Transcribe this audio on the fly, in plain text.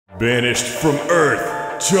Banished from Earth,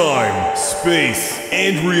 time, space,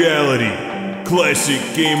 and reality, Classic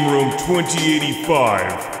Game Room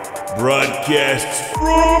 2085 broadcasts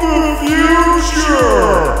from the future!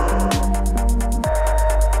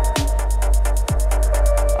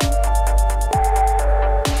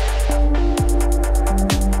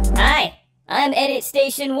 Hi, I'm Edit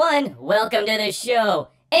Station 1. Welcome to the show.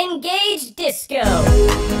 Engage Disco!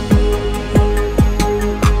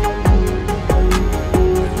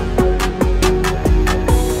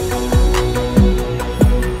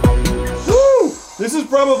 This is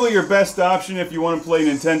probably your best option if you want to play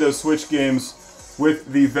Nintendo Switch games with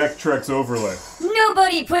the Vectrex overlay.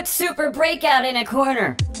 Nobody put Super Breakout in a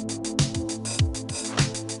corner.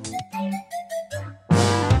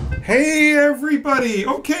 Hey everybody!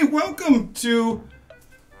 Okay, welcome to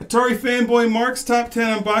Atari Fanboy Mark's Top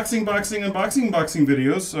 10 Unboxing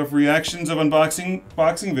videos of reactions of unboxing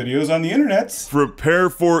videos on the internet.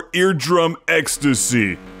 Prepare for eardrum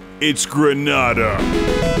ecstasy. It's Granada.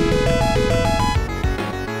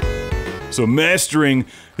 So mastering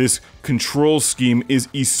this control scheme is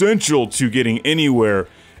essential to getting anywhere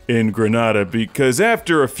in Granada, because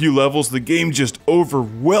after a few levels, the game just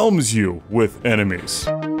overwhelms you with enemies.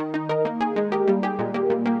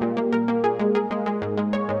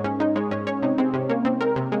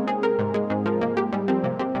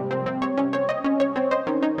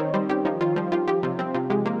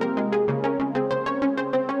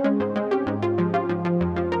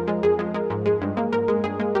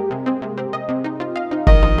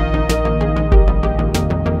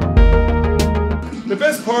 The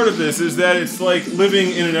best part of this is that it's like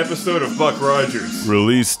living in an episode of Buck Rogers.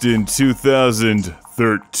 Released in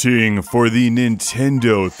 2013 for the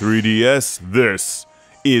Nintendo 3DS, this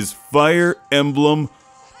is Fire Emblem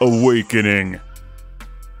Awakening.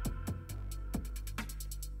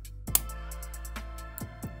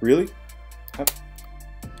 Really? Is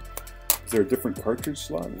there a different cartridge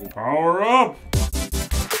slot? Power up!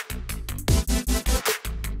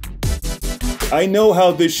 I know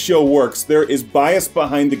how this show works. There is bias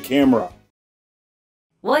behind the camera.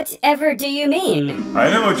 Whatever do you mean? I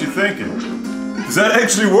know what you're thinking. Does that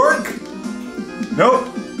actually work? Nope,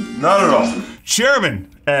 not at all. Chairman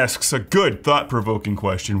asks a good, thought-provoking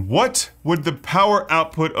question. What would the power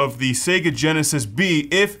output of the Sega Genesis be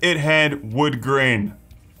if it had wood grain?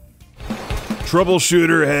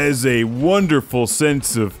 Troubleshooter has a wonderful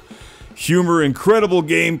sense of humor, incredible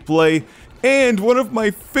gameplay, and one of my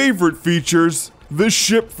favorite features, the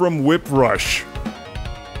ship from Whip Rush.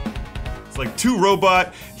 It's like two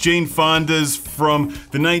robot Jane Fondas from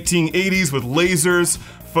the 1980s with lasers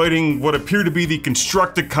fighting what appear to be the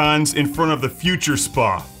Constructicons in front of the Future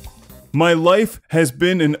Spa. My life has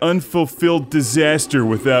been an unfulfilled disaster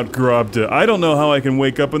without Grobda. I don't know how I can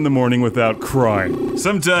wake up in the morning without crying.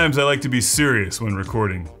 Sometimes I like to be serious when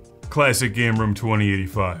recording Classic Game Room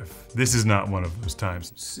 2085. This is not one of those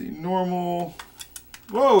times. Let's see, normal.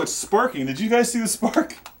 Whoa, it's sparking. Did you guys see the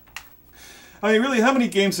spark? I mean, really, how many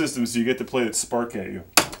game systems do you get to play that spark at you?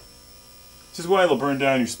 This is why they'll burn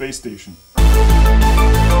down your space station.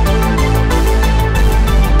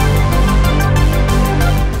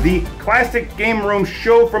 The Classic Game Room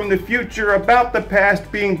show from the future about the past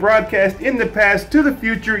being broadcast in the past to the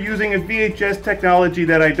future using a VHS technology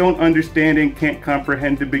that I don't understand and can't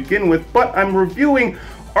comprehend to begin with, but I'm reviewing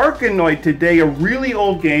Arkanoid today, a really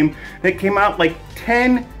old game that came out like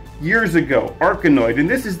 10 years ago, Arkanoid, and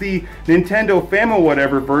this is the Nintendo Famo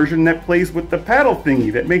whatever version that plays with the paddle thingy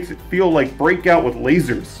that makes it feel like Breakout with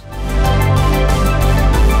lasers.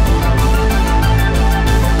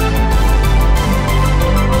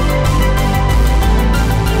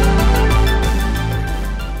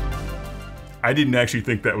 I didn't actually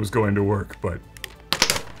think that was going to work, but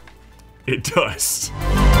it does.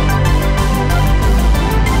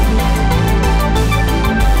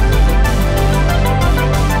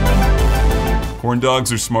 Corn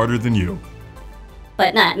dogs are smarter than you.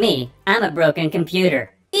 But not me. I'm a broken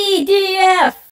computer. EDF!